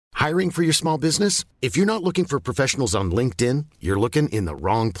Hiring for your small business? If you're not looking for professionals on LinkedIn, you're looking in the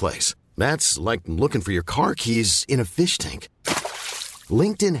wrong place. That's like looking for your car keys in a fish tank.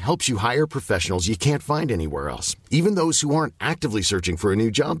 LinkedIn helps you hire professionals you can't find anywhere else, even those who aren't actively searching for a new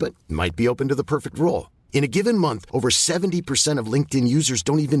job but might be open to the perfect role. In a given month, over 70% of LinkedIn users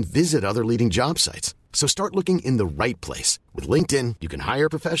don't even visit other leading job sites. So start looking in the right place. With LinkedIn, you can hire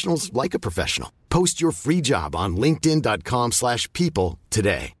professionals like a professional. Post your free job on linkedin.com/people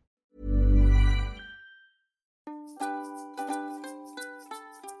today.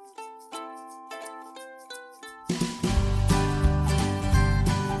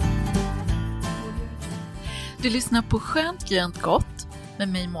 Du lyssnar på Skönt grönt gott med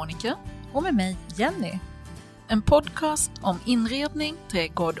mig Monica och med mig Jenny. En podcast om inredning,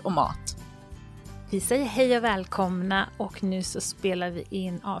 trädgård och mat. Vi säger hej och välkomna och nu så spelar vi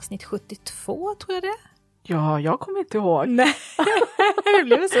in avsnitt 72 tror jag det. Ja, jag kommer inte ihåg. Nej, jag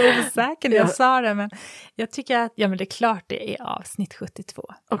blev så osäker när jag sa det, men jag tycker att men det är klart det är avsnitt 72.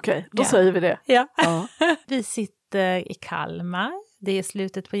 Okej, då säger vi det. Ja. Vi sitter i Kalmar. Det är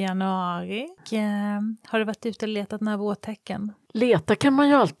slutet på januari. Har du varit ute och letat några vårtecken? Leta kan man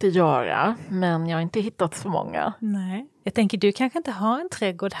ju alltid göra, men jag har inte hittat så många. Nej. Jag tänker, du kanske inte har en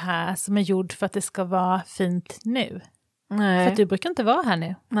trädgård här som är gjord för att det ska vara fint nu. Nej. För att du brukar inte vara här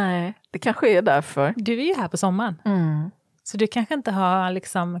nu. Nej, det kanske är därför. Du är ju här på sommaren. Mm. Så du kanske inte har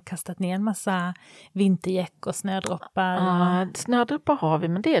liksom kastat ner en massa vintergäck och snödroppar? Ja, snödroppar har vi,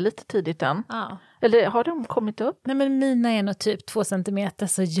 men det är lite tidigt än. Ja. Eller har de kommit upp? Nej, men mina är nog typ 2 centimeter,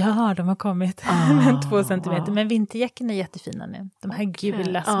 så ja, de har kommit. 2 centimeter. Men vintergäcken är jättefina nu. De här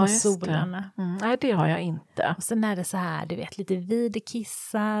gula små solarna. Nej, det har jag inte. Och sen är det så här, du vet, lite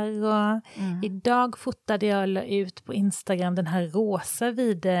videkissar. Och idag fotade jag ut på Instagram den här rosa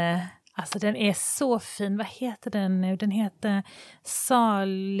vide. Alltså den är så fin. Vad heter den nu? Den heter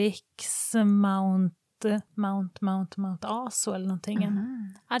Salix Mount Aso eller någonting.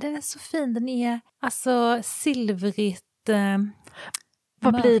 Ja, den är så fin. Den är alltså silvrigt.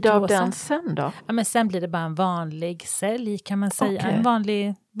 Vad blir det av den sen då? Ja, men sen blir det bara en vanlig sälj kan man säga. Okay. En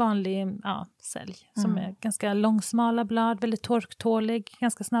vanlig sälj som är ganska långsmala blad, väldigt torktålig,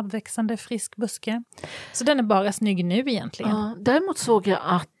 ganska snabbväxande, frisk buske. Så den är bara snygg nu egentligen. Ja, däremot såg jag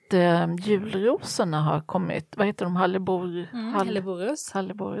att julrosorna har kommit, vad heter de, Halleborus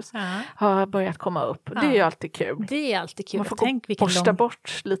har börjat komma upp. Det är ju alltid kul. Det är alltid kul. Man får borsta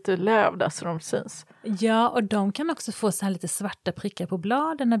bort lite löv där så de syns. Ja, och de kan också få så här lite svarta prickar på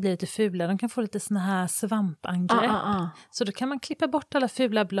bladen när de blir lite fula. De kan få lite såna här svampangrepp. Så då kan man klippa bort alla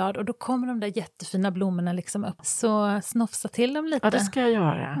fula blad och då kommer de där jättefina blommorna liksom upp. Så snofsa till dem lite. Ja, det ska jag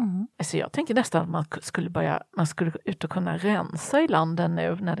göra. Alltså jag tänker nästan att man skulle ut och kunna rensa i landen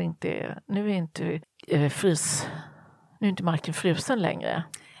nu när det inte är, nu är inte marken frusen längre.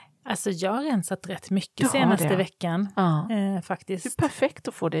 Alltså jag har rensat rätt mycket senaste veckan faktiskt. Det är perfekt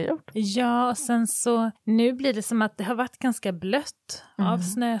att få det gjort. Ja, och sen så nu blir det som att det har varit ganska blött av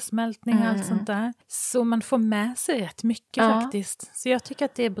snösmältning och allt sånt där. Så man får med sig rätt mycket faktiskt. Så jag tycker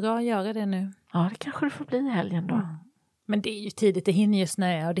att det är bra att göra det nu. Ja, det kanske det får bli i helgen då. Men det är ju tidigt, det hinner ju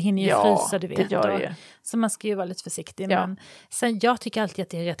snöa och det hinner ju frysa, du vet. Det gör det. Så man ska ju vara lite försiktig. Men sen, jag tycker alltid att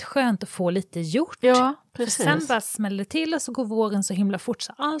det är rätt skönt att få lite gjort. Ja, precis. För sen bara smäller det till och så går våren så himla fort.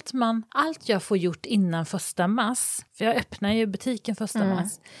 Så allt jag får gjort innan 1 mars, för jag öppnar ju butiken 1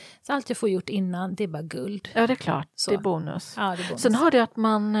 mars. Så allt jag får gjort innan, det är bara guld. Ja, det är klart. Så. Det är bonus. Ja, det är bonus. Sen hörde jag att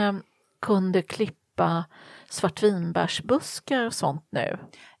man kunde klippa svartvinbärsbuskar och sånt nu.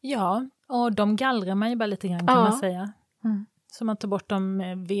 Ja, och de gallrar man ju bara lite grann kan man säga. Så man tar bort de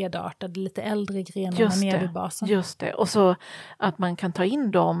vedartade, lite äldre grenarna ner vid basen. Just det, och så att man kan ta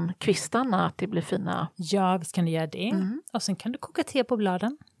in de kvistarna, att det blir fina. Ja, visst kan du göra det. Och sen kan du koka te på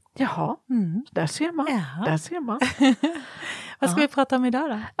bladen. Jaha, där ser man. Ja. Där ser man. Vad ska vi prata om idag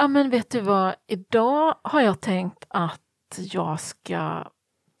då? Ja, men vet du vad? Idag har jag tänkt att jag ska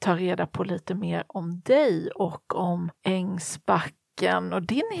ta reda på lite mer om dig och om Ängsbacken och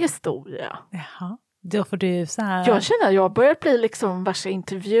din historia. Jaha. Då får du så här. Jag känner att jag börjar bli liksom värsta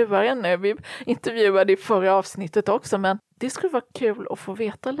intervjuaren nu. Vi intervjuade i förra avsnittet också, men det skulle vara kul att få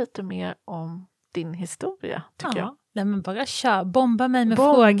veta lite mer om din historia, tycker jag. Nej, men bara kör, bomba mig med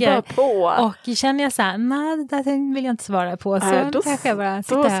frågor. På. Och känner jag så här, nej, det där vill jag inte svara på. Så då kanske jag bara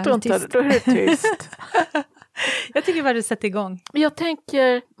sitter här tyst. Då är det tyst. Jag tycker bara du sätter igång. Jag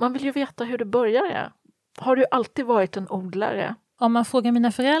tänker, man vill ju veta hur det börjar. Har du alltid varit en odlare? Om man frågar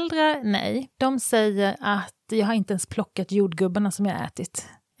mina föräldrar, nej. De säger att jag har inte ens plockat jordgubbarna som jag ätit.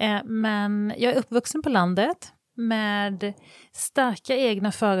 Men jag är uppvuxen på landet med starka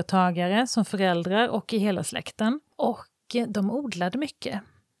egna företagare som föräldrar och i hela släkten. Och de odlade mycket.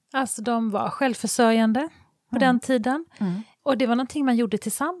 Alltså de var självförsörjande på den tiden. Och det var någonting man gjorde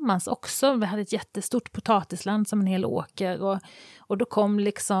tillsammans också. Vi hade ett jättestort potatisland som en hel åker. Och då kom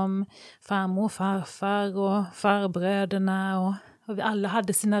liksom farmor och farfar och farbröderna och vi alla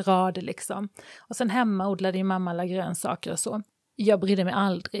hade sina rader liksom. Och sen hemma odlade ju mamma alla grönsaker och så. Jag brydde mig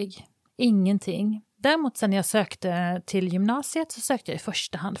aldrig. Ingenting. Däremot sen jag sökte till gymnasiet så sökte jag i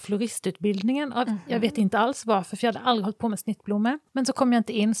första hand floristutbildningen. Jag vet inte alls varför, för jag hade aldrig hållit på med snittblommor. Men så kom jag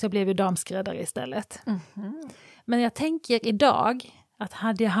inte in så jag blev ju damskräddare istället. Men jag tänker idag att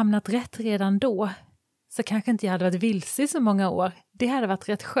hade jag hamnat rätt redan då så kanske inte jag hade varit vilse i så många år. Det hade varit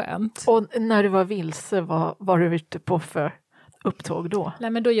rätt skönt. Och när du var vilse, vad var du ute på för upptåg då? Nej,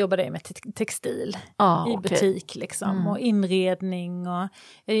 men då jobbade jag med textil i butik liksom, och inredning och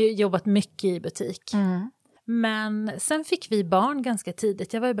jag har jobbat mycket i butik. Men sen fick vi barn ganska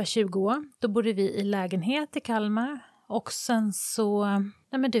tidigt. Jag var ju bara 20 år. Då bodde vi i lägenhet i Kalmar. Och sen så,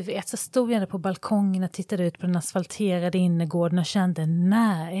 nej men du vet, så stod jag där på balkongen och tittade ut på den asfalterade innergården och kände,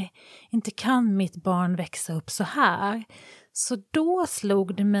 nej, inte kan mitt barn växa upp så här. Så då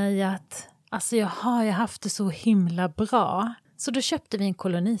slog det mig att, alltså jag har haft det så himla bra. Så då köpte vi en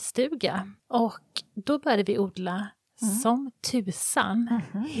kolonistuga och då började vi odla som tusan.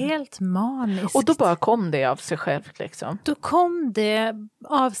 Helt maniskt. Och då bara kom det av sig självt liksom? Då kom det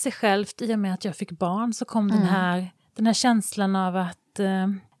av sig självt i och med att jag fick barn. Så kom den här känslan av att,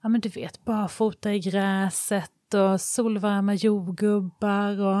 ja men du vet, bara fota i gräset och solvarma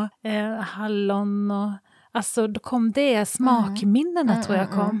jordgubbar och hallon och alltså då kom det smakminnena tror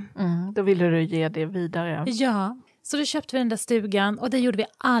jag kom. Då ville du ge det vidare. Ja. Så då köpte vi den där stugan och det gjorde vi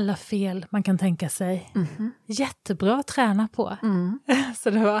alla fel man kan tänka sig. Jättebra att träna på. Så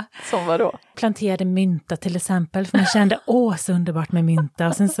det var... Som vad då? Planterade mynta till exempel. För man kände, så underbart med mynta.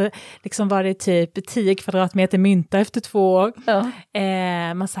 Och sen så liksom var det typ 10 kvadratmeter mynta efter 2 år.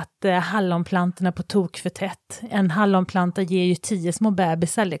 Ja. Man satte hallonplantorna på tok för tätt. En hallonplanta ger ju 10 små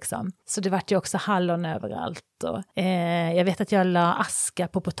bebisar liksom. Så det var ju också hallon överallt. Och, jag vet att jag la aska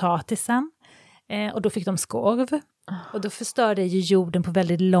på potatisen. Och då fick de skorv. Och då förstörde ju jorden på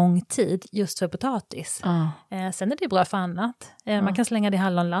väldigt lång tid just för potatis. Sen är det bra för annat. Man kan slänga det i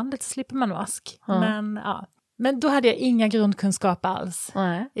hallonlandet så slipper man vask. Men då hade jag inga grundkunskap alls.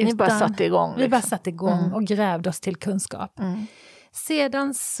 Nej, ni bara satte igång. Liksom. Vi bara satte igång och grävde oss till kunskap.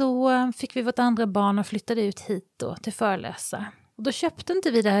 Sedan så fick vi vårt andra barn och flyttade ut hit då till Förlösa. Och då köpte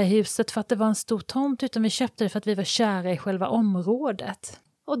inte vi det här huset för att det var en stor tomt utan vi köpte det för att vi var kära i själva området.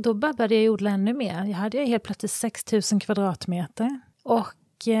 Och då började jag odla ännu mer. Jag hade helt plötsligt 6 000 kvadratmeter. Och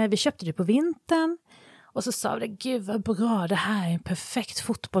vi köpte det på vintern. Och så sa vi, gud vad bra, det här är en perfekt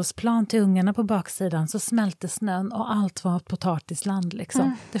fotbollsplan till ungarna på baksidan. Så smälte snön och allt var ett potatisland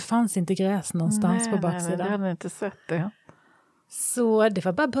liksom. Det fanns inte gräs någonstans på baksidan. Nej, jag hade inte sett det. Så det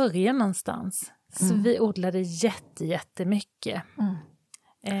var bara början någonstans. Så vi odlade jättemycket.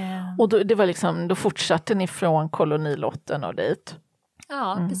 Och då, det var liksom, då fortsatte ni från kolonilotten och dit?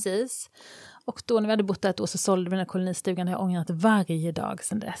 Ja, precis. Och då när vi hade bott där ett år så sålde vi den här kolonistugan och jag har ångrat varje dag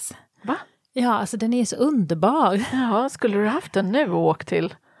sedan dess. Va? Ja, alltså den är så underbar. Ja, skulle du haft den nu och åkt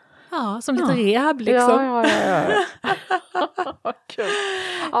till? Ja, som lite rehab liksom. Ja. Kul.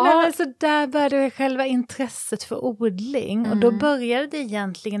 Nej, men så där började själva intresset för odling. Och då började det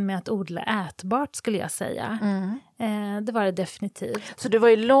egentligen med att odla ätbart skulle jag säga. Det var det definitivt. Så det var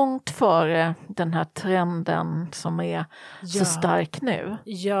ju långt före den här trenden som är så stark nu.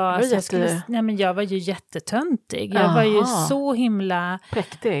 Ja, jag var ju jättetöntig. Jag var ju så himla...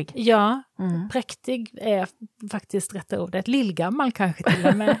 Präktig. Ja, präktig är faktiskt rätta ordet. Lillgammal kanske till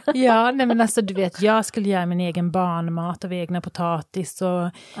och med. Ja, nej men alltså du vet, jag skulle göra min egen barnmat av egna potatis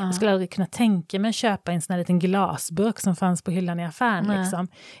och jag skulle aldrig kunna tänka mig att köpa en sån här liten glasburk som fanns på hyllan i affären liksom.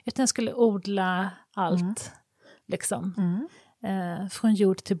 Utan jag skulle odla allt liksom. Från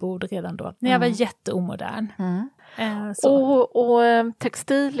jord till bord redan då. När jag var jätteomodern. Och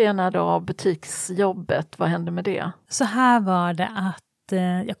textilierna då, butiksjobbet, vad hände med det? Så här var det att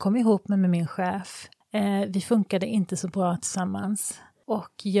jag kom ihop med min chef. Vi funkade inte så bra tillsammans.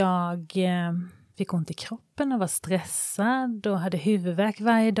 Och jag fick ont i kroppen och var stressad och hade huvudvärk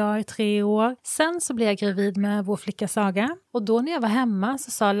varje dag i 3 år. Sen så blev jag gravid med vår flicka Saga. Och då när jag var hemma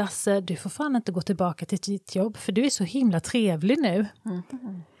så sa Lasse, du får fan inte gå tillbaka till ditt jobb för du är så himla trevlig nu.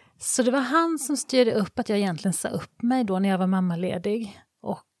 Så det var han som styrde upp att jag egentligen sa upp mig då när jag var mammaledig.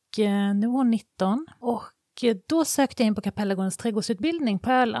 Och nu är hon 19 och då sökte jag in på Kapellagårdens trädgårdsutbildning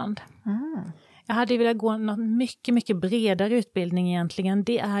på Öland. Jag hade velat gå någon mycket bredare utbildning egentligen.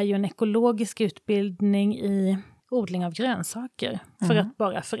 Det är ju en ekologisk utbildning i odling av grönsaker för att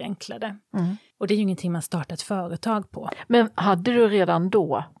bara förenkla det. Och det är ju ingenting man startar ett företag på. Men hade du redan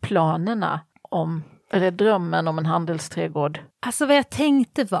då planerna om, eller drömmen om en handelsträdgård? Alltså vad jag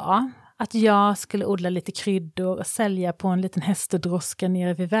tänkte var att jag skulle odla lite kryddor och sälja på en liten hästdroska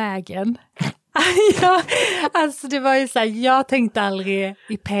nere vid vägen. Ja, alltså det var ju så här, jag tänkte aldrig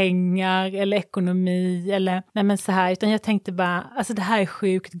i pengar eller ekonomi eller nej men så här, utan jag tänkte bara, alltså det här är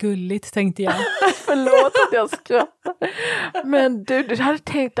sjukt gulligt, tänkte jag. Förlåt att jag skrattar. Men du hade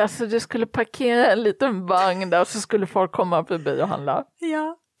tänkt alltså du skulle parkera en liten vagn där och så skulle folk komma förbi och handla.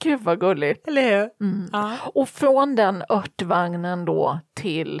 Ja. Gud vad gulligt. Eller hur? Ja. Och från den örtvagnen då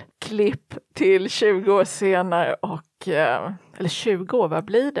till klipp till 20 år senare och eller 20 år, vad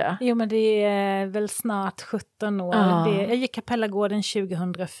blir det? Jo men det är väl snart 17 år. Jag gick Kapellagården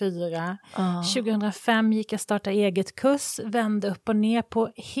 2004. 2005 gick jag starta eget kurs, vände upp och ner på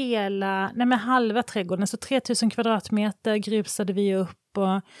halva trädgården. Så 3000 kvadratmeter grusade vi upp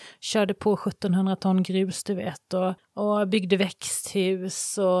och körde på 1700 ton grus, du vet. Och byggde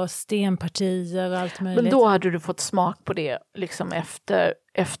växthus och stenpartier och allt möjligt. Men då hade du fått smak på det liksom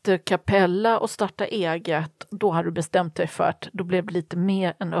efter Kapella och starta eget. Då hade du bestämt dig för att då blev det lite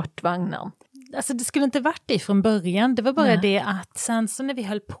mer än örtvagnen. Alltså det skulle inte varit det från början. Det var bara det att sen så när vi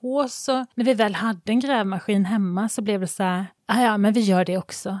höll på så när vi väl hade en grävmaskin hemma så blev det så här, ja men vi gör det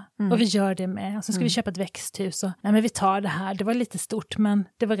också. Och vi gör det med. Och så ska vi köpa ett växthus och nej men vi tar det här. Det var lite stort men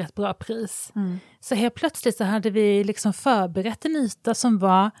det var rätt bra pris. Så helt plötsligt så hade vi liksom förberett en yta som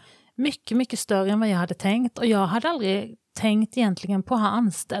var mycket, mycket större än vad jag hade tänkt. Och jag hade aldrig tänkt egentligen på att ha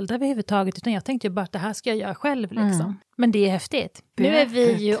anställda överhuvudtaget, utan jag tänkte ju bara att det här ska jag göra själv liksom. Men det är häftigt. Nu är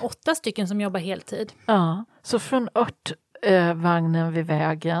vi ju 8 stycken som jobbar heltid. Ja, så från örtvagnen vid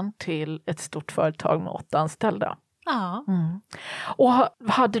vägen till ett stort företag med 8 anställda. Ja. Och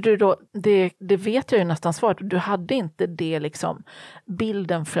hade du då, det vet jag ju nästan svaret, du hade inte det liksom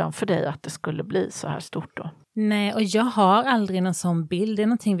bilden framför dig att det skulle bli så här stort då? Nej, och jag har aldrig någon sån bild. Det är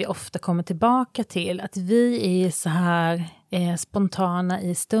någonting vi ofta kommer tillbaka till. Att vi är så här spontana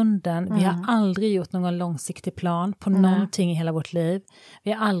i stunden. Vi har aldrig gjort någon långsiktig plan på någonting i hela vårt liv.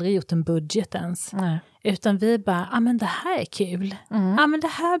 Vi har aldrig gjort en budget ens. Nej. Utan vi bara, men det här är kul. Men det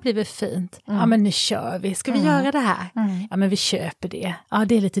här blir väl fint. Men nu kör vi. Ska vi göra det här? Ja, men vi köper det. Ja,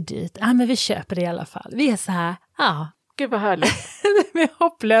 det är lite dyrt. Men vi köper det i alla fall. Vi är så här, Gud vad härligt. Vi är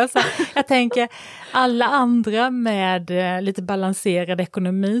hopplösa. Jag tänker, alla andra med lite balanserad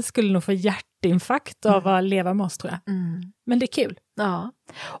ekonomi skulle nog få hjärtinfarkt av att leva med oss, tror jag. Men det är kul. Ja.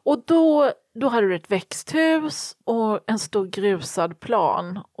 Och då hade du ett växthus och en stor grusad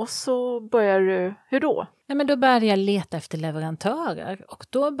plan. Och så började du, hur då? Ja, men då började jag leta efter leverantörer. Och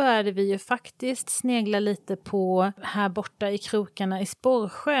då började vi ju faktiskt snegla lite på, här borta i krokarna i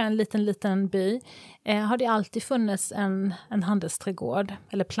Sporrsjö, en liten by. Har det alltid funnits en handelsträdgård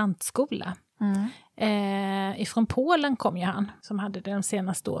eller plantskola. Ifrån Polen kom ju han som hade det de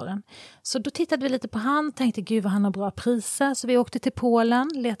senaste åren. Så då tittade vi lite på han, tänkte gud vad han har bra priser. Så vi åkte till Polen,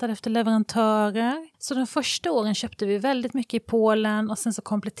 letade efter leverantörer. Så de första åren köpte vi väldigt mycket i Polen och sen så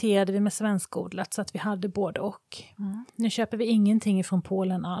kompletterade vi med svenskodlat så att vi hade både och. Nu köper vi ingenting från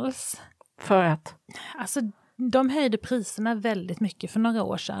Polen alls. För att? Alltså de höjde priserna väldigt mycket för några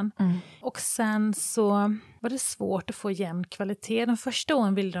år sedan. Och sen så var det svårt att få jämn kvalitet. De första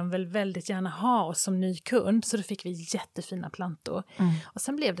åren ville de väl väldigt gärna ha oss som ny kund. Så då fick vi jättefina plantor. Och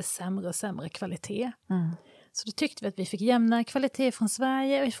sen blev det sämre och sämre kvalitet. Så då tyckte vi att vi fick jämna kvalitet från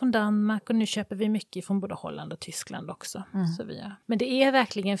Sverige och från Danmark. Och nu köper vi mycket från både Holland och Tyskland också. Så vi gör. Men det är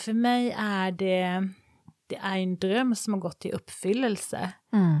verkligen, för mig är det är en dröm som har gått i uppfyllelse.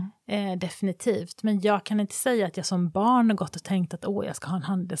 Definitivt. Men jag kan inte säga att jag som barn har gått och tänkt att jag ska ha en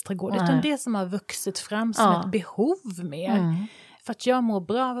handelsträdgård. Utan det som har vuxit fram som ett behov mer. För att jag mår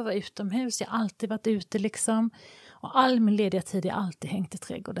bra av att vara utomhus. Jag har alltid varit ute liksom. Och all min lediga tid har alltid hängt i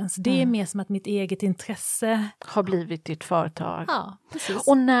trädgården. Så det är mer som att mitt eget intresse har blivit ditt företag. Ja, precis.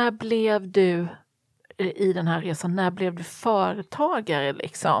 Och när blev du i den här resan, när blev du företagare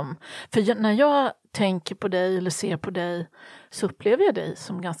liksom? För när jag tänker på dig eller ser på dig så upplever jag dig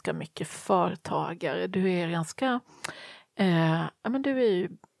som ganska mycket företagare. Du är ganska, men du är ju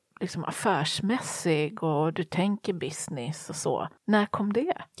liksom affärsmässig och du tänker business och så. När kom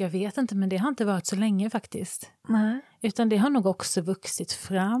det? Jag vet inte, men det har inte varit så länge faktiskt. Nej. Utan det har nog också vuxit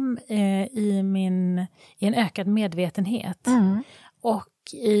fram i en ökad medvetenhet. Och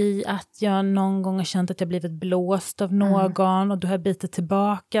i att jag någon gång har känt att jag blivit blåst av någon och då har jag bitit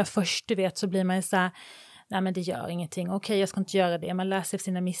tillbaka. Först du vet så blir man ju så här, nej men det gör ingenting. Okej, jag ska inte göra det. Man lär sig av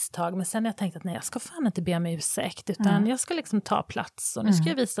sina misstag. Men sen har jag tänkt att nej, jag ska fan inte be om ursäkt. Utan jag ska liksom ta plats. Och nu ska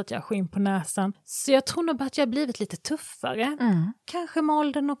jag visa att jag har skinn på näsan. Så jag tror nog bara att jag har blivit lite tuffare. Kanske med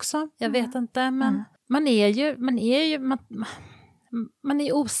åldern också. Jag vet inte. Men man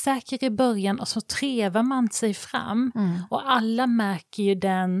är osäker i början och så trevar man sig fram. Och alla märker ju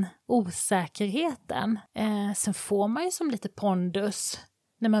den osäkerheten. Sen får man ju som lite pondus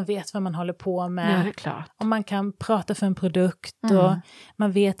när man vet vad man håller på med. Ja, det är klart. Och man kan prata för en produkt och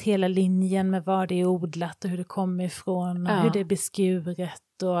man vet hela linjen med var det är odlat och hur det kommer ifrån och hur det är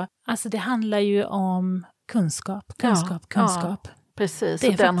beskuret. Och, alltså det handlar ju om kunskap. Ja, precis,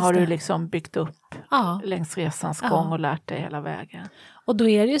 och den har du liksom byggt upp längs resans gång och lärt dig hela vägen. Och då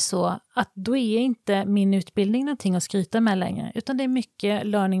är det ju så att då är inte min utbildning någonting att skryta med längre. Utan det är mycket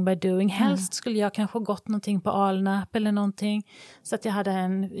learning by doing. Helst skulle jag kanske gått någonting på Alnarp eller någonting. Så att jag hade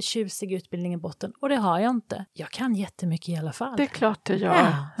en tjusig utbildning i botten. Och det har jag inte. Jag kan jättemycket i alla fall. Det är klart det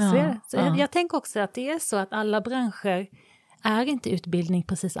gör. Så jag tänker också att det är så att alla branscher är inte utbildning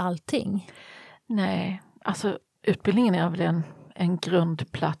precis allting. Nej, alltså utbildningen är väl en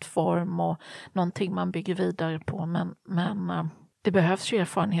grundplattform och någonting man bygger vidare på. Men det behövs ju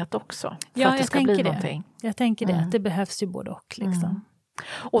erfarenhet också för att det ska bli någonting. Jag tänker det, att det behövs ju både och liksom.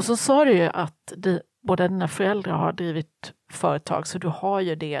 Och så sa du ju att båda dina föräldrar har drivit företag, så du har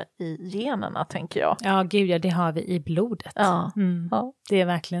ju det i generna, tänker jag. Ja, gud ja, det har vi i blodet. Ja. Det är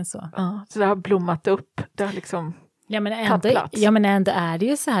verkligen så. Ja, så det har blommat upp, det har liksom... Ja men ändå är det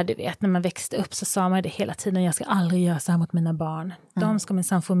ju så här, du vet, när man växte upp så sa man det hela tiden, jag ska aldrig göra så här mot mina barn. De ska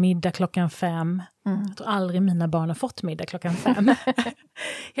minsann få middag 5:00. Jag tror aldrig mina barn har fått middag 5:00.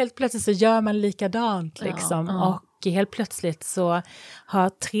 Helt plötsligt så gör man likadant liksom. Och helt plötsligt så har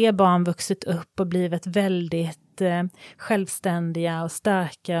 3 barn vuxit upp och blivit väldigt självständiga och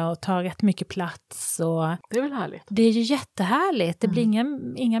starka och tar rätt mycket plats. Och det är väl härligt? Det är ju jättehärligt. Det blir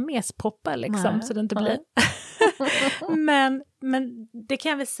inga mesproppar liksom, så det inte blir. men det kan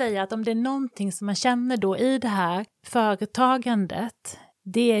jag väl säga att om det är någonting som man känner då i det här företagandet,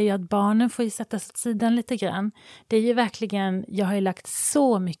 det är ju att barnen får ju sättas åt sidan lite grann. Det är ju verkligen, jag har ju lagt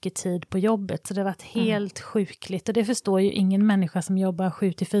så mycket tid på jobbet så det har varit helt sjukligt. Och det förstår ju ingen människa som jobbar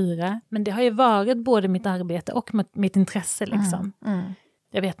 7-4. Men det har ju varit både mitt arbete och mitt intresse liksom.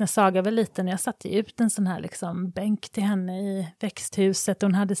 Jag vet när Saga var liten, jag satte ut en sån här liksom bänk till henne i växthuset.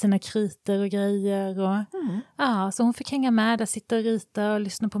 Hon hade sina kritor och grejer. Och, så hon fick hänga med där, sitta och rita och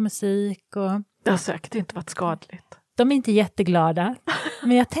lyssna på musik. Och... Det har säkert inte varit skadligt. De är inte jätteglada.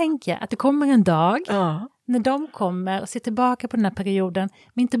 Men jag tänker att det kommer en dag när de kommer och ser tillbaka på den här perioden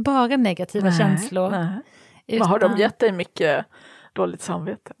med inte bara negativa känslor. Utan... Har de gett dig mycket dåligt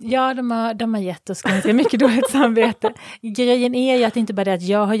samvete? Ja, de har gett oss ganska mycket dåligt samvete. Grejen är ju att det inte bara är att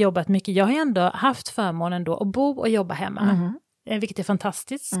jag har jobbat mycket. Jag har ju ändå haft förmånen då att bo och jobba hemma. Vilket är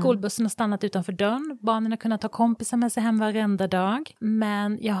fantastiskt. Skolbussen har stannat utanför dörren. Barnen har kunnat ta kompisar med sig hem varenda dag.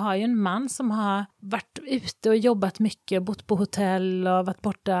 Men jag har ju en man som har varit ute och jobbat mycket. Bott på hotell och varit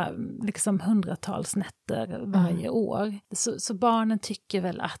borta liksom 100-tals nätter varje år. Så barnen tycker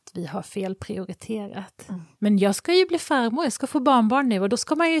väl att vi har felprioriterat. Men jag ska ju bli farmor. Jag ska få barnbarn nu. Och då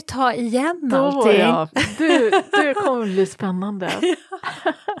ska man ju ta igen allting. Ja, det kommer bli spännande.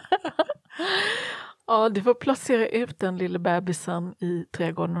 Ja, du får placera ut den lilla bebisen i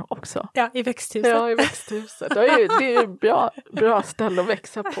trädgården också. Ja, i växthuset. Ja, i växthuset. Det är ju bra ställe att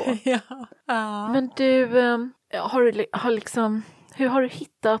växa på. Men du, hur har du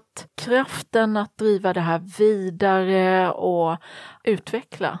hittat kraften att driva det här vidare och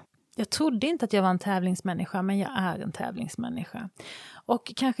utveckla? Jag trodde inte att jag var en tävlingsmänniska, men jag är en tävlingsmänniska.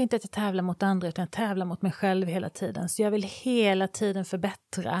 Och kanske inte att jag tävlar mot andra, utan jag tävlar mot mig själv hela tiden. Så jag vill hela tiden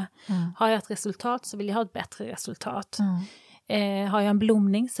förbättra. Har jag ett resultat så vill jag ha ett bättre resultat. Har jag en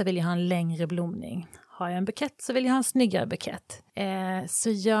blomning så vill jag ha en längre blomning. Har jag en bukett så vill jag ha en snyggare bukett. Så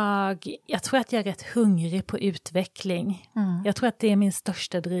jag tror att jag är rätt hungrig på utveckling. Jag tror att det är min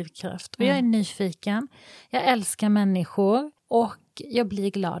största drivkraft. Och jag är nyfiken. Jag älskar människor. Och jag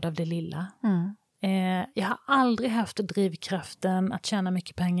blir glad av det lilla. Jag har aldrig haft drivkraften att tjäna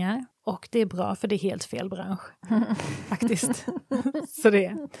mycket pengar. Och det är bra för det är helt fel bransch. Faktiskt.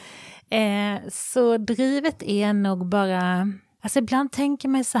 Så drivet är nog bara... Alltså ibland tänker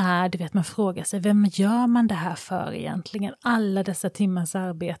man så här, du vet man frågar sig, vem gör man det här för egentligen? Alla dessa timmars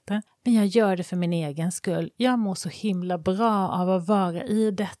arbete. Men jag gör det för min egen skull. Jag mår så himla bra av att vara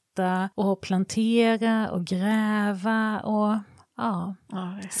i detta och plantera och gräva och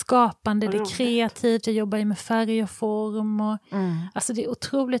skapande, det är kreativt, jag jobbar med färg och form. Och, alltså det är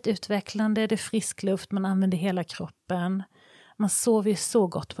otroligt utvecklande, det är frisk luft, man använder hela kroppen. Man sover ju så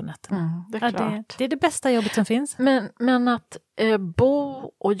gott på nätterna. Det är klart. Det är det bästa jobbet som finns. Men att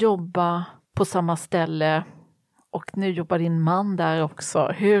bo och jobba på samma ställe och nu jobbar din man där också,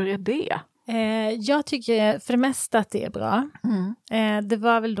 hur är det? Jag tycker för det mesta att det är bra. Det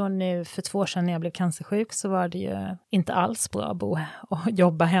var väl då nu för 2 år sedan när jag blev cancersjuk, så var det ju inte alls bra att bo och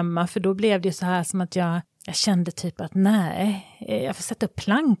jobba hemma. För då blev det ju så här som att jag kände typ att jag får sätta upp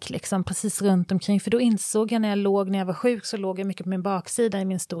plank liksom precis runt omkring. För då insåg jag när jag var sjuk, så låg jag mycket på min baksida i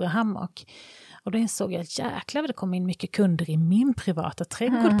min stora hammock. Och då insåg jag att jäklar, det kom in mycket kunder i min privata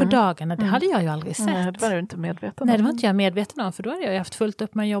trädgård på dagarna. Det hade jag ju aldrig sett. Nej, det var du inte medveten om. Nej, det var inte jag medveten om, för då hade jag haft fullt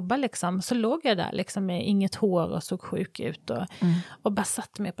upp med att jobba liksom. Så låg jag där liksom med inget hår och såg sjuk ut och bara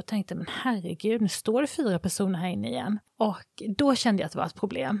satte mig upp och tänkte, men herregud, nu står det 4 personer här inne igen. Och då kände jag att det var ett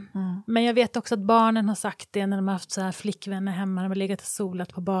problem. Men jag vet också att barnen har sagt det när de har haft så här flickvänner hemma. De har legat och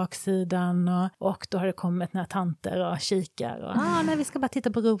solat på baksidan. Och då har det kommit några tanter och kikar. Och nej, vi ska bara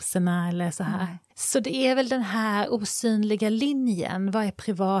titta på rosorna eller så här. Så det är väl den här osynliga linjen. Vad är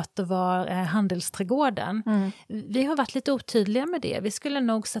privat och vad är handelsträdgården? Vi har varit lite otydliga med det. Vi skulle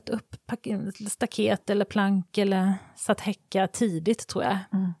nog satt upp staket eller plank eller satt häckar tidigt, tror jag.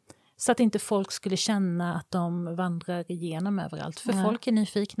 Så att inte folk skulle känna att de vandrar igenom överallt. För folk är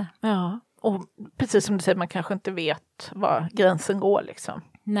nyfikna. Ja, och precis som du säger, man kanske inte vet var gränsen går liksom.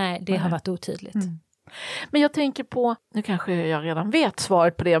 Nej, det har varit otydligt. Men jag tänker på, nu kanske jag redan vet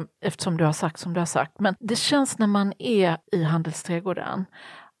svaret på det eftersom du har sagt som du har sagt. Men det känns när man är i handelsträdgården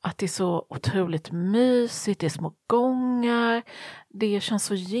att det är så otroligt mysigt, det är små gångar. Det känns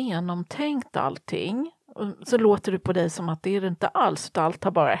så genomtänkt allting. Så låter det på dig som att det är det inte alls, utan allt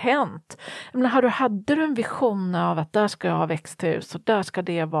har bara hänt. Men hade du en vision av att där ska jag ha växthus och där ska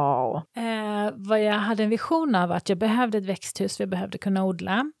det vara? Vad jag hade en vision av att jag behövde ett växthus, för jag behövde kunna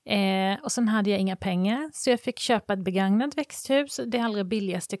odla. Och sen hade jag inga pengar, så jag fick köpa ett begagnat växthus. Det allra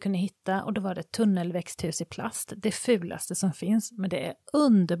billigaste jag kunde hitta, och då var det ett tunnelväxthus i plast. Det fulaste som finns, men det är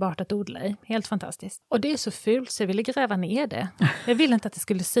underbart att odla i. Helt fantastiskt. Och det är så fult så jag ville gräva ner det. Jag ville inte att det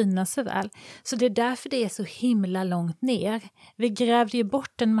skulle synas så väl. Så det är därför det är så himla långt ner. Vi grävde ju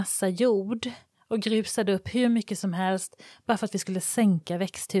bort en massa jord och grusade upp hur mycket som helst bara för att vi skulle sänka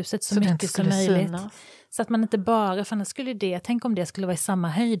växthuset så mycket som möjligt. Synas. Så att man inte bara, för annars skulle tänk om det skulle vara i samma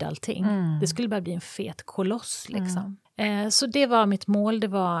höjd allting. Det skulle bara bli en fet koloss liksom. Så det var mitt mål, det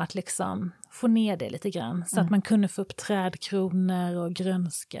var att liksom få ner det lite grann. Så att man kunde få upp trädkronor och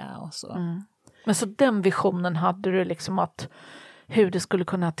grönska och så. Men så den visionen hade du liksom, att hur det skulle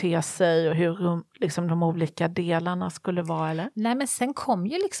kunna te sig och hur liksom de olika delarna skulle vara, eller? Nej, men sen kom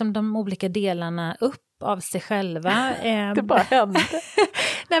ju liksom de olika delarna upp av sig själva. Det bara hände.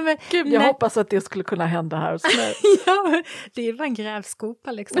 Gud, jag hoppas att det skulle kunna hända här hos mig. Ja, det är bara en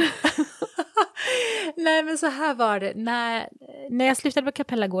grävskopa liksom. Nej, men så här var det. När jag slutade på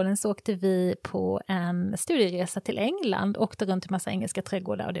Kapellagården så åkte vi på en studieresa till England. Åkte runt i massa engelska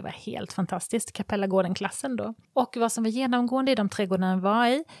trädgårdar och det var helt fantastiskt. Kapellagården-klassen då. Och vad som var genomgående i de trädgårdarna var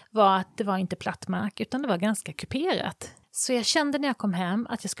i var att det var inte platt mark utan det var ganska kuperat. Så jag kände när jag kom hem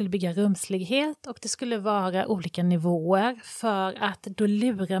att jag skulle bygga rumslighet och det skulle vara olika nivåer för att då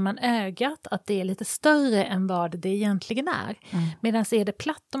lurar man ögat att det är lite större än vad det egentligen är. Medan är det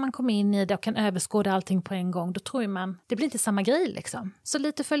platt om man kommer in i det och kan överskåda allting på en gång, då tror man det blir inte samma grej liksom. Så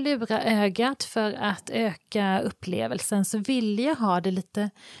lite för att lura ögat för att öka upplevelsen så vill jag ha det lite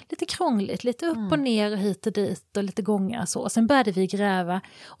krångligt, lite upp och ner och hit och dit och lite gångar så. Och sen började vi gräva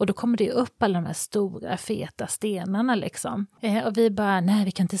och då kommer det upp alla de här stora feta stenarna liksom. Och vi bara, nej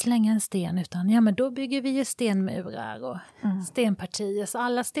vi kan inte slänga en sten utan ja men då bygger vi ju stenmurar och stenpartier. Så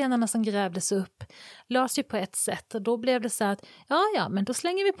alla stenarna som grävdes upp lades ju på ett sätt och då blev det så att ja men då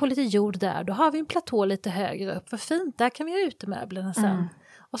slänger vi på lite jord där. Då har vi en platå lite högre upp. Vad fint, där kan vi ha utemöblerna sen.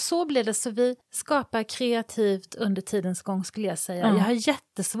 Och så blir det, så vi skapar kreativt under tidens gång skulle jag säga. Jag har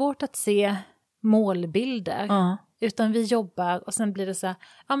jättesvårt att se målbilder. Utan vi jobbar och sen blir det så här,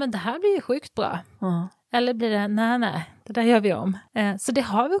 ja men det här blir ju sjukt bra. Eller blir det, nej, det där gör vi om. Så det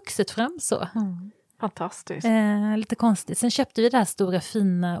har vuxit fram så. Fantastiskt. Lite konstigt. Sen köpte vi det här stora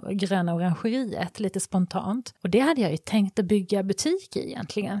fina gröna orangeriet lite spontant. Och det hade jag ju tänkt att bygga butik i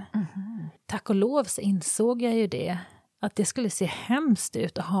egentligen. Tack och lov så insåg jag ju det. Att det skulle se hemskt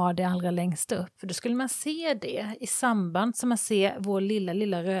ut att ha det allra längst upp. För då skulle man se det i samband som man ser vår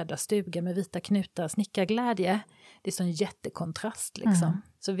lilla röda stuga med vita knutar och snickarglädje. Det är så en jättekontrast liksom.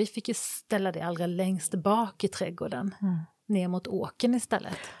 Så vi fick ju ställa det allra längst bak i trädgården. Ner mot åken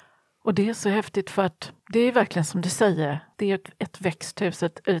istället. Och det är så häftigt för att det är verkligen som du säger, det är ett växthus,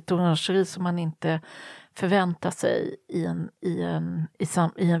 ett orangeri som man inte förväntar sig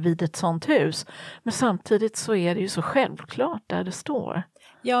vid ett sånt hus. Men samtidigt så är det ju så självklart där det står.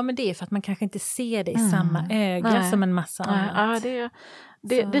 Ja, men det är för att man kanske inte ser det i samma öga som en massa annat. Ja,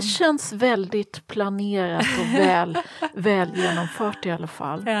 det känns väldigt planerat och väl genomfört i alla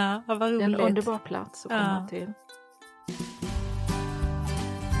fall. Ja, vad roligt. Det är en underbar plats att komma till.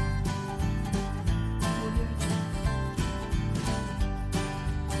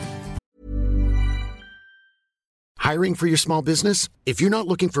 Hiring for your small business? If you're not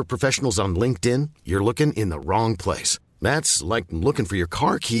looking for professionals on LinkedIn, you're looking in the wrong place. That's like looking for your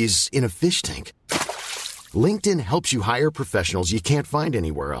car keys in a fish tank. LinkedIn helps you hire professionals you can't find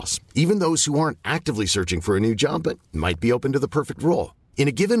anywhere else, even those who aren't actively searching for a new job but might be open to the perfect role. In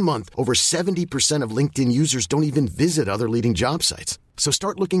a given month, over 70% of LinkedIn users don't even visit other leading job sites. So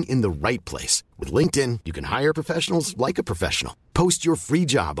start looking in the right place. With LinkedIn, you can hire professionals like a professional. Post your free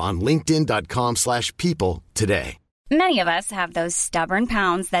job on linkedin.com/people today. Many of us have those stubborn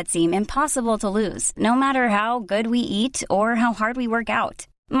pounds that seem impossible to lose, no matter how good we eat or how hard we work out.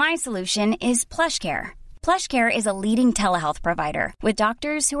 My solution is PlushCare. PlushCare is a leading telehealth provider with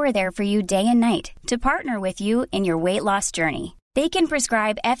doctors who are there for you day and night to partner with you in your weight loss journey. They can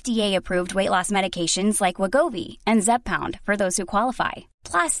prescribe FDA-approved weight loss medications like Wegovy and Zepbound for those who qualify.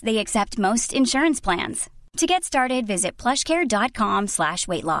 Plus, they accept most insurance plans. To get started, visit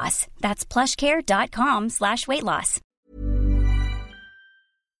plushcare.com/weightloss. That's plushcare.com/weightloss.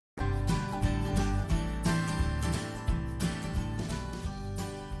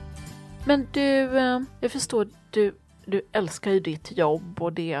 Men du, jag förstår, du älskar ju ditt jobb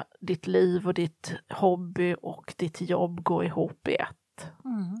och ditt liv och ditt hobby och ditt jobb går ihop i ett.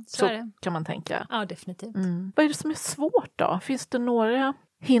 Så är det. Kan man tänka. Ja, definitivt. Vad är det som är svårt då? Finns det några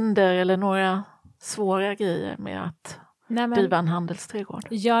hinder eller några svåra grejer med att driva en handelsträdgård?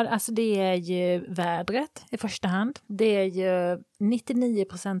 Ja, alltså det är ju vädret i första hand. Det är ju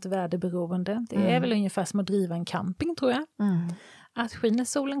 99% väderberoende. Det är väl ungefär som att driva en camping, tror jag. Att skiner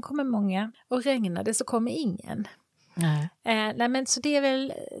solen kommer många och regnar det så kommer ingen. Nej, men så det är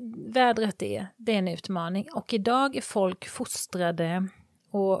väl vädret det är en utmaning. Och idag är folk fostrade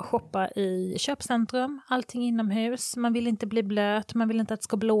och shoppa i köpcentrum, allting inomhus. Man vill inte bli blöt, man vill inte att det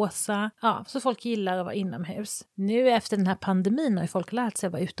ska blåsa. Ja, så folk gillar att vara inomhus. Nu efter den här pandemin har folk lärt sig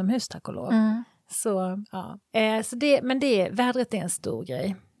att vara utomhus, tack och lov. Så ja, men vädret är en stor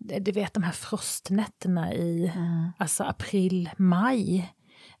grej. Du vet de här frostnätterna i alltså april, maj.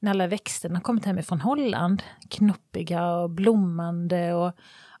 När alla växterna kommit hem från Holland. Knoppiga och blommande och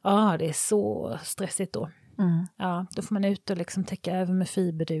det är så stressigt då. Ja, då får man ut och liksom täcka över med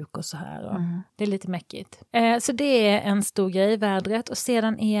fiberduk och så här. Och det är lite mäckigt. Så det är en stor grej, vädret. Och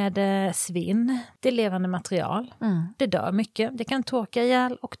sedan är det svinn. Det är levande material. Det dör mycket. Det kan torka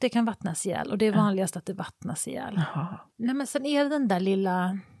ihjäl och det kan vattnas ihjäl. Och det är vanligast att det vattnas ihjäl. Nej, men sen är det den där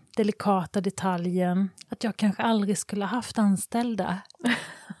lilla delikata detaljen att jag kanske aldrig skulle ha haft anställda.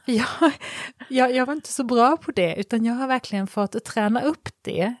 Jag var inte så bra på det, utan jag har verkligen fått träna upp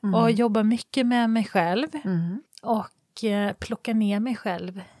det och jobba mycket med mig själv och plocka ner mig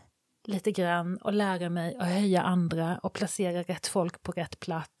själv lite grann och lära mig att höja andra och placera rätt folk på rätt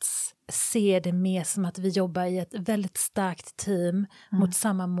plats. Se det mer som att vi jobbar i ett väldigt starkt team mot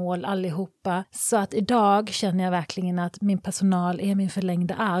samma mål allihopa. Så att idag känner jag verkligen att min personal är min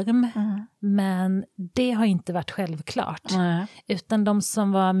förlängda arm. Men det har inte varit självklart. Utan de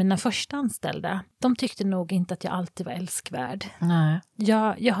som var mina första anställda, de tyckte nog inte att jag alltid var älskvärd.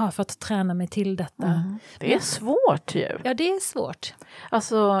 Jag har fått träna mig till detta. Det är svårt ju. Ja, det är svårt.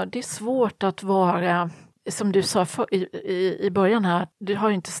 Alltså, det är svårt att vara... Som du sa i början här, du har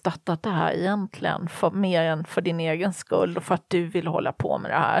ju inte startat det här egentligen mer än för din egen skull och för att du vill hålla på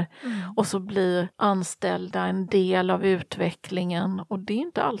med det här. Och så blir anställda en del av utvecklingen och det är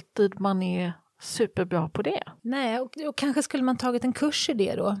inte alltid man är superbra på det. Nej, och kanske skulle man tagit en kurs i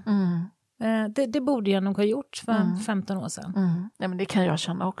det då. Det borde jag nog ha gjort för 15 år sedan. Nej, men det kan jag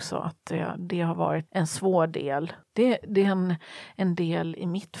känna också att det har varit en svår del. Det är en del i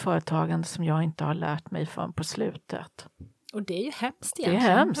mitt företagande som jag inte har lärt mig förrän på slutet. Och det är ju hemskt egentligen.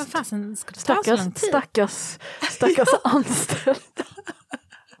 Det är hemskt. Vad fasen ska det ta så lång tid? Stackars anställda.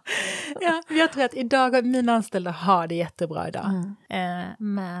 Ja, jag tror att idag mina anställda har det jättebra idag.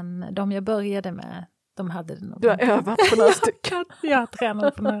 Men de jag började med, de hade det nog. Du har övat på några stycken. Jag har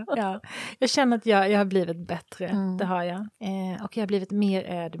tränat på några, ja. Jag känner att jag har blivit bättre, det har jag. Och jag har blivit mer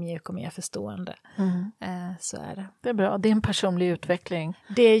ödmjuk och mer förstående. Så är det. Det är bra, det är en personlig utveckling.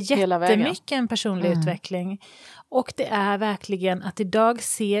 Det är jättemycket en personlig utveckling. Och det är verkligen att idag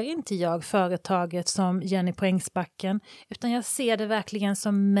ser inte jag företaget som Jenny på Ängsbacken, utan jag ser det verkligen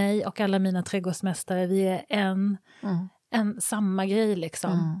som mig och alla mina trädgårdsmästare. Vi är en samma grej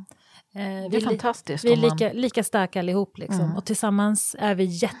liksom. Det är fantastiskt. Vi är lika starka allihop liksom. Och tillsammans är vi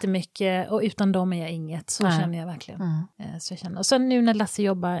jättemycket, och utan dem är jag inget. Så känner jag verkligen. Så jag känner. Och sen nu när Lasse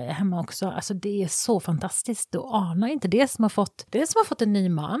jobbar hemma också, alltså det är så fantastiskt. Du anar inte det som har fått en ny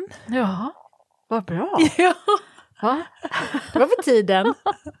man. Ja, vad bra. Ja. Va? Det var på tiden.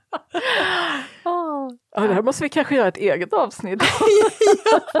 Ja, det här måste vi kanske göra ett eget avsnitt.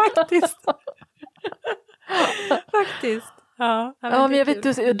 Ja, faktiskt. Ja, men jag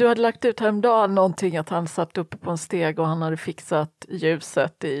vet, du hade lagt ut häromdagen någonting att han satt uppe på en steg och han hade fixat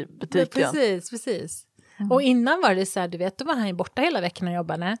ljuset i butiken. Ja, precis. Och innan var det så här, du vet, då var han ju borta hela veckan och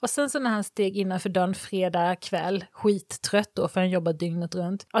jobbade. Och sen så när han steg innanför dörren fredag kväll, skittrött då, för han jobbar dygnet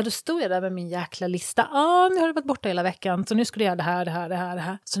runt. Ja, då stod jag där med min jäkla lista. Nu har du varit borta hela veckan, så nu skulle jag göra det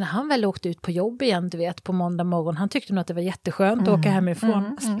här. Så när han väl åkte ut på jobb igen, du vet, på måndag morgon, han tyckte nog att det var jätteskönt att åka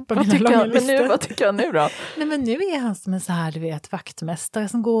hemifrån. Vad tycker han nu då? Nej, men nu är han som en så här, du vet, vaktmästare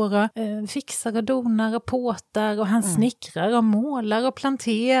som går och fixar och donar och påtar, och han snickrar och målar och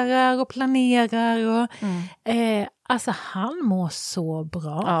planterar och planerar och alltså han mår så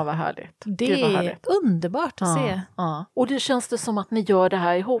bra. Ja, vad härligt. Det är underbart att se. Ja. Och det känns det som att ni gör det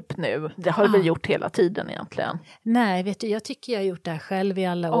här ihop nu. Det har du väl gjort hela tiden egentligen? Nej, vet du, jag tycker jag har gjort det här själv i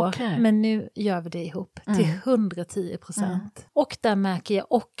alla år. Okay. Men nu gör vi det ihop till 110%. Och där märker jag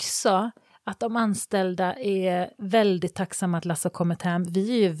också att de anställda är väldigt tacksamma att Lasse har kommit hem.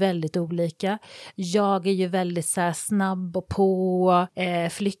 Vi är ju väldigt olika. Jag är ju väldigt så här snabb och på,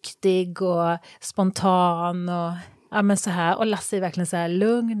 flyktig och spontan och ja, men så här. Och Lasse är verkligen så här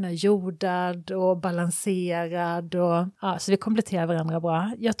lugn och jordad och balanserad. Och, ja, så vi kompletterar varandra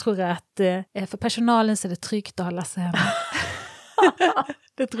bra. Jag tror att för personalen så är det tryggt att ha Lasse hemma.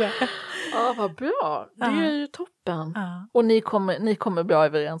 Det tror jag. Ja, vad bra. Det är ju toppen. Ja. Och ni kommer bra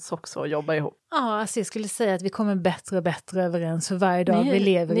överens också och jobba ihop. Ja, alltså jag skulle säga att vi kommer bättre och bättre överens för varje dag vi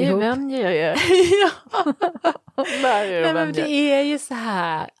lever ihop. Ni vänjer er. Nej, men det är ju så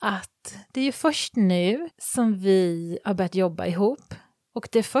här att det är ju först nu som vi har börjat jobba ihop. Och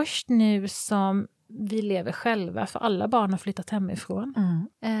det är först nu som vi lever själva, för alla barn har flyttat hemifrån.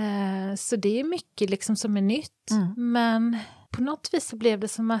 Så det är mycket liksom som är nytt. Men på något vis så blev det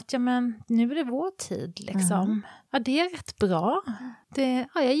som att nu är det vår tid liksom. Ja, det är rätt bra.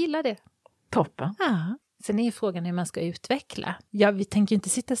 Jag gillar det. Toppen. Ja. Sen är ju frågan hur man ska utveckla. Ja, vi tänker ju inte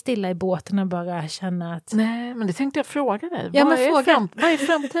sitta stilla i båten och bara känna att... Nej, men det tänkte jag fråga dig. Ja, vad är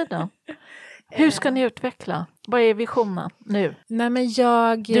framtiden? Hur ska ni utveckla? Vad är visionen nu? Nej, men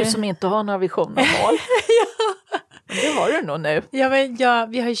Du som inte har några visioner och mål. Det har du nog nu. Ja, men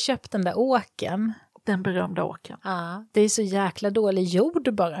vi har ju köpt den där åken. Den berömda åken. Ja, det är så jäkla dålig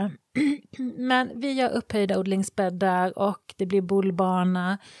jord bara. Men vi gör upphöjda odlingsbäddar och det blir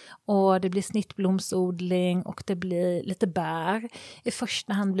bullbana och det blir snittblomsodling och det blir lite bär. I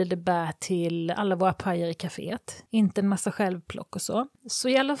första hand blir det bär till alla våra pajer i kaféet. Inte en massa självplock och så. Så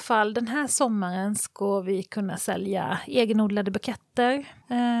i alla fall den här sommaren ska vi kunna sälja egenodlade buketter.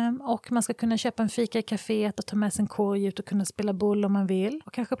 Och man ska kunna köpa en fika i kaféet och ta med sig en korg ut och kunna spela boll om man vill.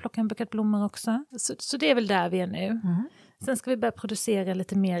 Och kanske plocka en bukett blommor också. Så det är väl där vi är nu. Sen ska vi börja producera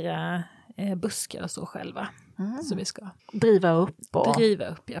lite mera buskar och så själva. Så vi ska driva upp.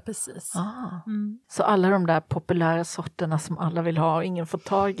 Ja, precis. Så alla de där populära sorterna som alla vill ha och ingen får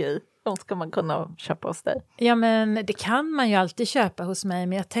tag i, de ska man kunna köpa hos dig? Ja, men det kan man ju alltid köpa hos mig.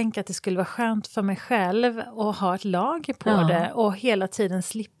 Men jag tänker att det skulle vara skönt för mig själv att ha ett lager på det. Och hela tiden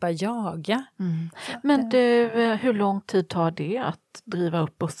slippa jaga. Men du, hur lång tid tar det att driva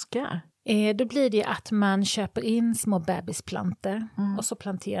upp buskar? Då blir det att man köper in små bebisplanter och så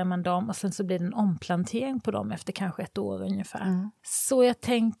planterar man dem och sen så blir det en omplantering på dem efter kanske 1 år ungefär. Så jag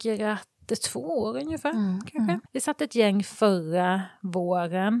tänker att det är 2 år ungefär kanske. Vi satte ett gäng förra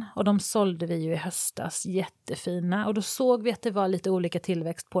våren och de sålde vi ju i höstas, jättefina. Och då såg vi att det var lite olika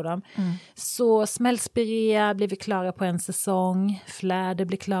tillväxt på dem. Så smällspirea blev vi klara på 1 säsong, fläder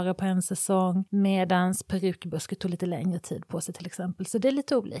blev klara på 1 säsong, medans perukbuske tog lite längre tid på sig till exempel. Så det är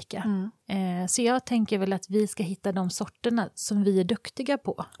lite olika. Så jag tänker väl att vi ska hitta de sorterna som vi är duktiga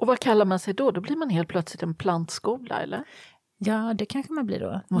på. Och vad kallar man sig då? Då blir man helt plötsligt en plantskola, eller? Ja, det kanske man blir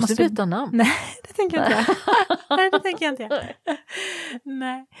då. Måste byta namn? Nej, det tänker jag inte. Nej, det tänker jag inte.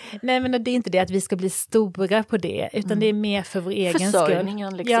 Nej, men det är inte det att vi ska bli stora på det, utan det är mer för vår egen skull.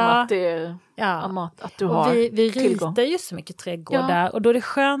 Försörjningen, liksom, att det är att du har vi tillgång. ritar ju så mycket trädgårdar och då är det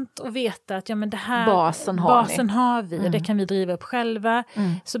skönt att veta att men det här basen har vi och det kan vi driva upp själva.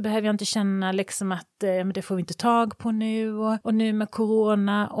 Så behöver jag inte känna liksom att men det får vi inte tag på nu och nu med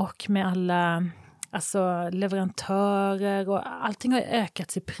corona och med alla leverantörer och allting har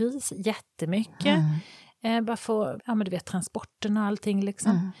ökat i pris jättemycket. Bara få, du vet, transporterna och allting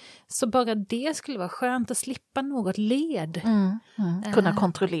liksom. Så bara det skulle vara skönt att slippa något led. Kunna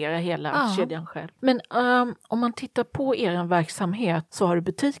kontrollera hela kedjan själv. Men om man tittar på er verksamhet så har du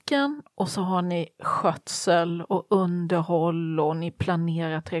butiken och så har ni skötsel och underhåll och ni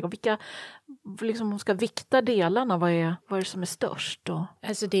planerar trädgård. Vilka, liksom, om man ska vikta delarna, vad är det som är störst då?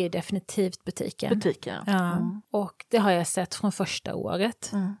 Alltså det är definitivt butiken. Ja. Och det har jag sett från första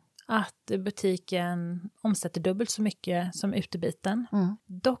året. Att butiken omsätter dubbelt så mycket som utebiten.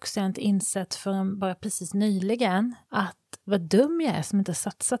 Dock så har jag inte insett förrän bara precis nyligen att vad dum jag är som inte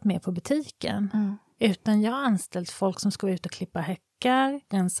satsat mer på butiken. Utan jag har anställt folk som ska vara ute och klippa häckar,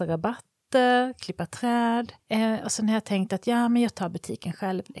 rensa rabatter, klippa träd. Och sen har jag tänkt att men jag tar butiken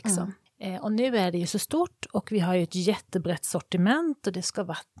själv liksom. Och nu är det ju så stort och vi har ju ett jättebrett sortiment och det ska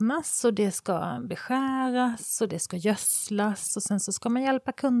vattnas och det ska beskäras och det ska gödslas och sen så ska man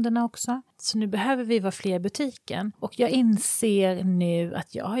hjälpa kunderna också. Så nu behöver vi vara fler i butiken och jag inser nu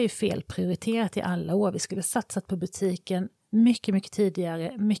att jag har ju felprioriterat i alla år. Vi skulle satsat på butiken mycket, mycket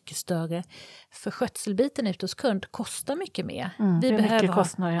tidigare, mycket större. För skötselbiten ute hos kund kostar mycket mer.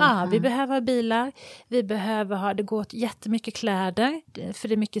 Vi behöver ha bilar, vi behöver ha, det går åt jättemycket kläder, för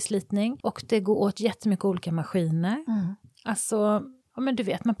det är mycket slitning. Och det går åt jättemycket olika maskiner. Alltså, men du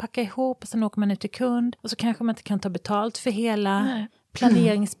vet, man packar ihop och sen åker man ut till kund. Och så kanske man inte kan ta betalt för hela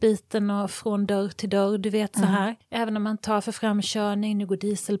planeringsbiten och från dörr till dörr, du vet så här. Även om man tar för framkörning, nu går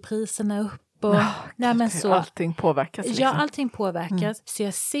dieselpriserna upp. Så allting påverkas. Liksom. Ja, allting påverkas. Så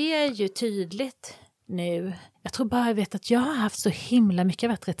jag ser ju tydligt nu. Jag tror bara jag vet att jag har haft så himla mycket. Jag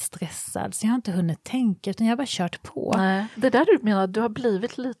har varit rätt stressad. Så jag har inte hunnit tänka utan jag har bara kört på. Nej. Det där du menar, du har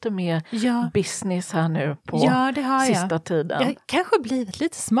blivit lite mer business här nu på det har sista tiden. Jag har kanske blivit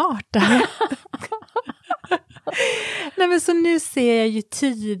lite smartare. Nej, men så nu ser jag ju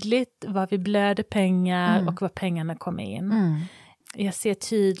tydligt var vi blöder pengar och var pengarna kommer in. Jag ser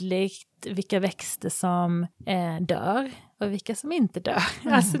tydligt vilka växter som dör och vilka som inte dör.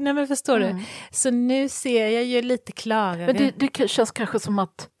 Alltså, men förstår du? Så nu ser jag ju lite klarare. Men det känns kanske som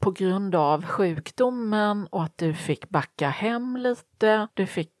att på grund av sjukdomen och att du fick backa hem lite,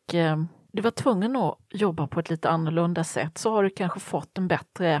 du var tvungen att jobba på ett lite annorlunda sätt, så har du kanske fått en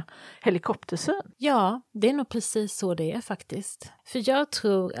bättre helikoptersyn. Ja, det är nog precis så det är faktiskt. För jag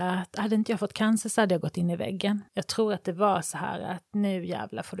tror att hade inte jag fått cancer så hade jag gått in i väggen. Jag tror att det var så här att nu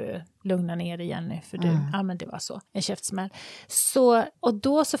jävlar får du lugna ner dig igen nu för du, men det var så, en käftsmäll. Så, och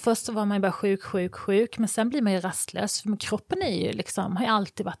då så först så var man ju bara sjuk, men sen blir man ju rastlös för kroppen är ju liksom, har ju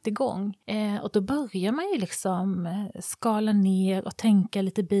alltid varit igång. Och då börjar man ju liksom skala ner och tänka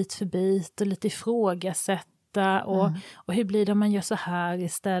lite bit för bit och lite ifrågasätta och hur blir det om man gör så här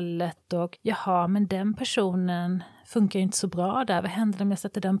istället och jaha, men den personen funkar ju inte så bra där, vad händer om jag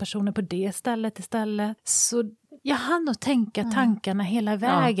sätter den personen på det stället istället? Så jag hann att tänka tankarna hela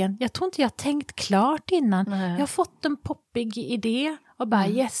vägen. Jag tror inte jag har tänkt klart innan. Jag har fått en poppig idé och bara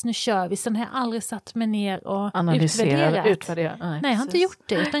yes, nu kör vi. Sen har jag aldrig satt mig ner och utvärderat. Nej, jag har inte gjort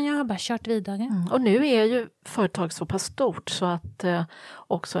det utan jag har bara kört vidare. Och nu är ju företag så pass stort så att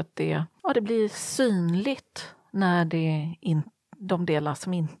också att det blir synligt när det de delar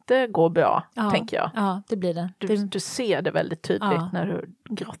som inte går bra, tänker jag. Ja, det blir det. Du ser det väldigt tydligt när du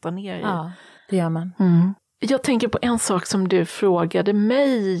grottar ner i. Ja, det gör man. Jag tänker på en sak som du frågade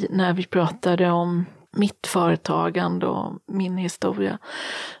mig när vi pratade om mitt företagande och min historia.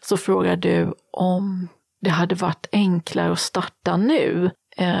 Så frågade du om det hade varit enklare att starta nu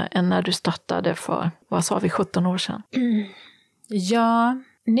än när du startade för, vad sa vi, 17 år sedan? Ja,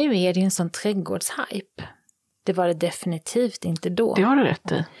 nu är det en sån trädgårdshype. Det var det definitivt inte då. Det har du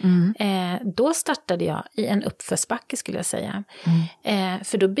rätt i. Då startade jag i en uppförsbacke skulle jag säga.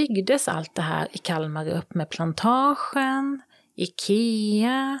 För då byggdes allt det här i Kalmar upp med Plantagen,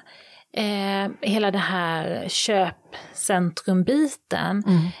 Ikea, hela det här köpcentrumbiten,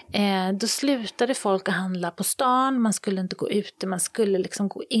 då slutade folk att handla på stan, man skulle inte gå ute, man skulle liksom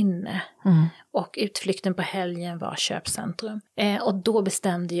gå inne. Och utflykten på helgen var köpcentrum. Och då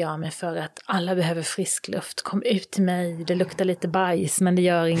bestämde jag mig för att alla behöver frisk luft, kom ut till mig, det luktar lite bajs men det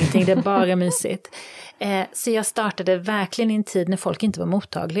gör ingenting, det är bara mysigt. Så jag startade verkligen i en tid när folk inte var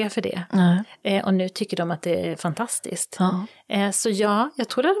mottagliga för det. Och nu tycker de att det är fantastiskt. Så jag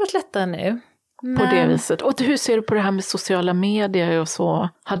tror det hade varit lättare nu. På det viset. Och hur ser du på det här med sociala medier och så?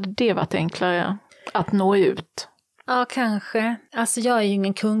 Hade det varit enklare att nå ut? Ja, kanske. Alltså jag är ju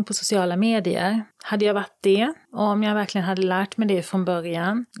ingen kung på sociala medier. Hade jag varit det, och om jag verkligen hade lärt mig det från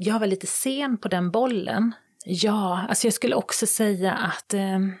början. Jag var lite sen på den bollen. Ja, alltså jag skulle också säga att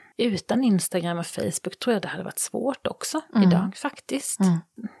utan Instagram och Facebook tror jag det hade varit svårt också idag faktiskt.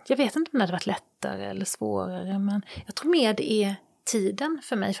 Jag vet inte om det hade varit lättare eller svårare, men jag tror mer det är tiden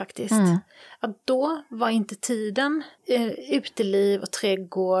för mig faktiskt. Att då var inte tiden uteliv och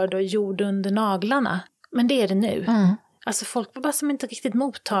trädgård och jord under naglarna. Men det är det nu. Alltså folk var bara som inte riktigt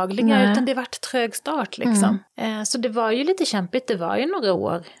mottagliga, utan det var ett trög start liksom. Så det var ju lite kämpigt, det var ju några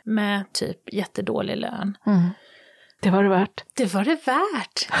år med typ jättedålig lön. Det var det värt. Det var det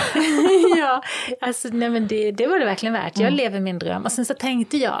värt. Ja, alltså nej men det var det verkligen värt. Jag lever min dröm. Och sen så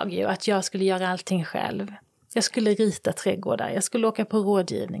tänkte jag ju att jag skulle göra allting själv. Jag skulle rita trädgårdar, jag skulle åka på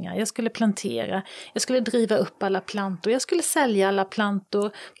rådgivningar, jag skulle plantera, jag skulle driva upp alla plantor, jag skulle sälja alla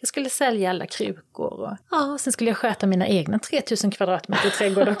plantor, jag skulle sälja alla krukor. Och sen skulle jag sköta mina egna 3000 kvadratmeter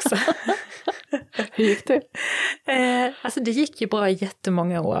trädgård också. Hur gick det? Alltså det gick ju bra i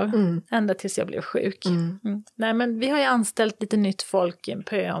jättemånga år, ända tills jag blev sjuk. Nej men vi har ju anställt lite nytt folk,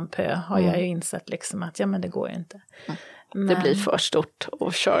 pö om pö har jag ju insett liksom att ja men det går ju inte. Det blir för stort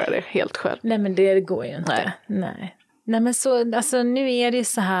att köra det helt själv. Nej men det går ju inte. Nej men så, alltså nu är det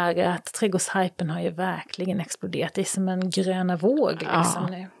så här att trädgårdshypen har ju verkligen exploderat. Det är som en gröna våg liksom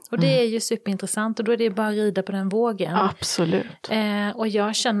nu. Och det är ju superintressant och då är det bara att rida på den vågen. Absolut. Och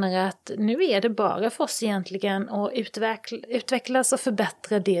jag känner att nu är det bara för oss egentligen att utvecklas och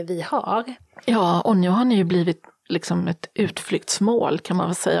förbättra det vi har. Ja, och nu har ni ju blivit liksom ett utflyktsmål kan man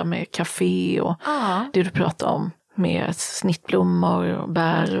väl säga med café och det du pratar om. Med snittblommor och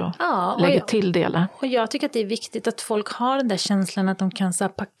bär och lägger till delar. Och jag tycker att det är viktigt att folk har den där känslan att de kan så här,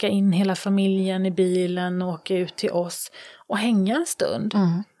 packa in hela familjen i bilen och åka ut till oss och hänga en stund.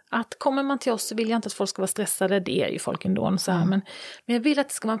 Att kommer man till oss så vill jag inte att folk ska vara stressade, det är ju folk ändå. Så här, men jag vill att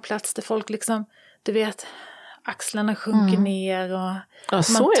det ska vara en plats där folk liksom, du vet, axlarna sjunker ner och ja,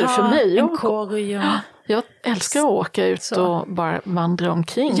 så är det för mig. En korg och... Jag älskar att åka ut och bara vandra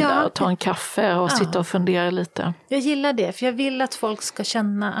omkring där och ta en kaffe och sitta och fundera lite. Jag gillar det, för jag vill att folk ska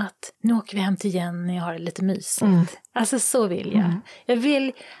känna att nu åker vi hem till Jenny och har det lite mysigt. Alltså så vill jag. Jag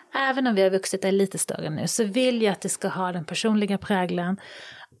vill, även om vi har vuxit är lite större nu, så vill jag att det ska ha den personliga präglen.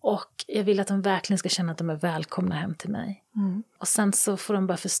 Och jag vill att de verkligen ska känna att de är välkomna hem till mig. Och sen så får de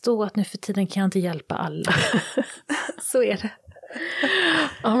bara förstå att nu för tiden kan jag inte hjälpa alla. Så är det.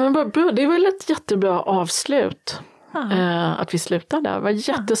 Ja men bra, det var ett jättebra avslut. Att vi slutar där. Det var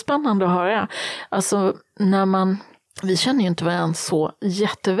jättespännande att höra. Alltså vi känner ju inte varandra så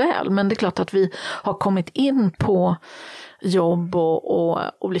jätteväl. Men det är klart att vi har kommit in på jobb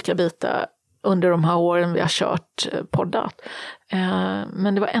och olika bitar under de här åren vi har kört poddat.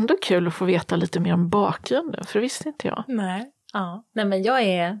 Men det var ändå kul att få veta lite mer om bakgrunden, för det visste inte jag. Nej men jag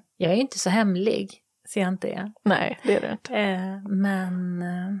är inte så hemlig, ser jag inte det. Nej, det är det inte.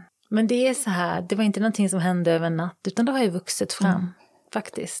 Men det är så här, det var inte någonting som hände över en natt, utan det har ju vuxit fram,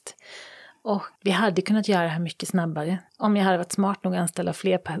 faktiskt. Och vi hade kunnat göra det här mycket snabbare. Om jag hade varit smart nog att anställa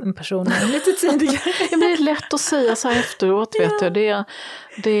fler personer lite tidigare. Det blir lätt att säga så här efteråt, vet du.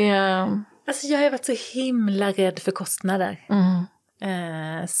 Alltså jag har varit så himla rädd för kostnader.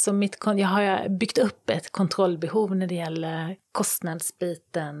 Så jag har byggt upp ett kontrollbehov när det gäller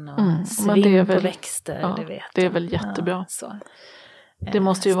kostnadsbiten och svinn på växter. Ja, du vet. det är väl jättebra. Så. Det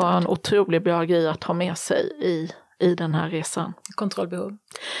måste ju vara en otroligt bra grej att ha med sig i den här resan. Kontrollbehov.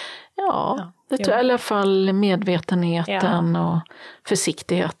 Ja, det tror jag i alla fall medvetenheten och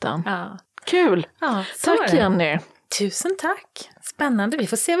försiktigheten. Ja. Kul! Ja, tack Jenny! Tusen tack! Spännande, vi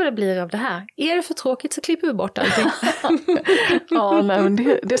får se vad det blir av det här. Är det för tråkigt så klipper vi bort allting. Ja, nej,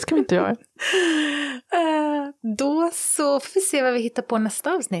 men det ska vi inte göra. Då så får vi se vad vi hittar på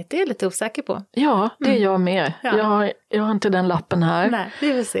nästa avsnitt. Det är jag lite osäker på. Ja, det är jag med. Ja. Jag har inte den lappen här. Nej,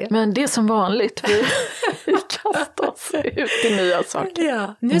 vi får se. Men det är som vanligt. Vi kastar oss ut i nya saker.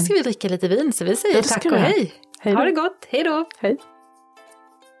 Ja, nu ska vi dricka lite vin så vi säger tack och hej. Ha det gott, hej då. Hej.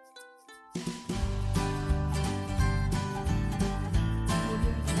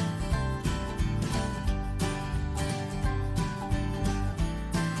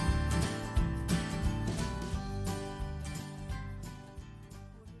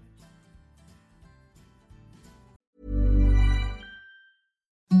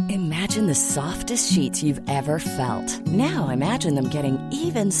 Imagine the softest sheets you've ever felt. Now imagine them getting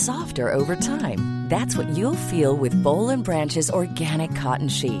even softer over time. That's what you'll feel with Boll & Branch's organic cotton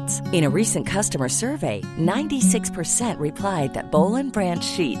sheets. In a recent customer survey, 96% replied that Boll & Branch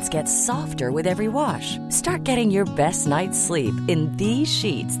sheets get softer with every wash. Start getting your best night's sleep in these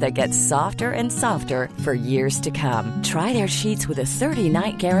sheets that get softer and softer for years to come. Try their sheets with a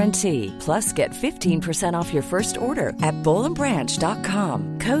 30-night guarantee. Plus, get 15% off your first order at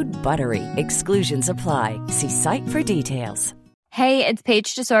bollandbranch.com. Code BUTTERY. Exclusions apply. See site for details. Hey, it's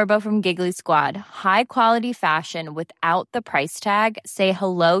Paige DeSorbo from Giggly Squad. High quality fashion without the price tag. Say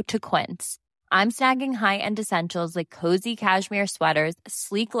hello to Quince. I'm snagging high-end essentials like cozy cashmere sweaters,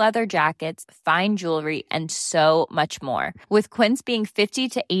 sleek leather jackets, fine jewelry, and so much more. With Quince being 50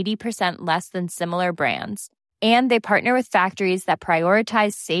 to 80% less than similar brands. And they partner with factories that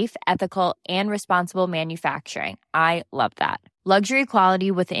prioritize safe, ethical, and responsible manufacturing. I love that. Luxury quality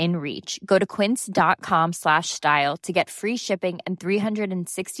within reach. Go to quince.com/style to get free shipping and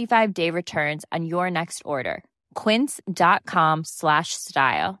 365-day returns on your next order.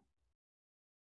 Quince.com/style.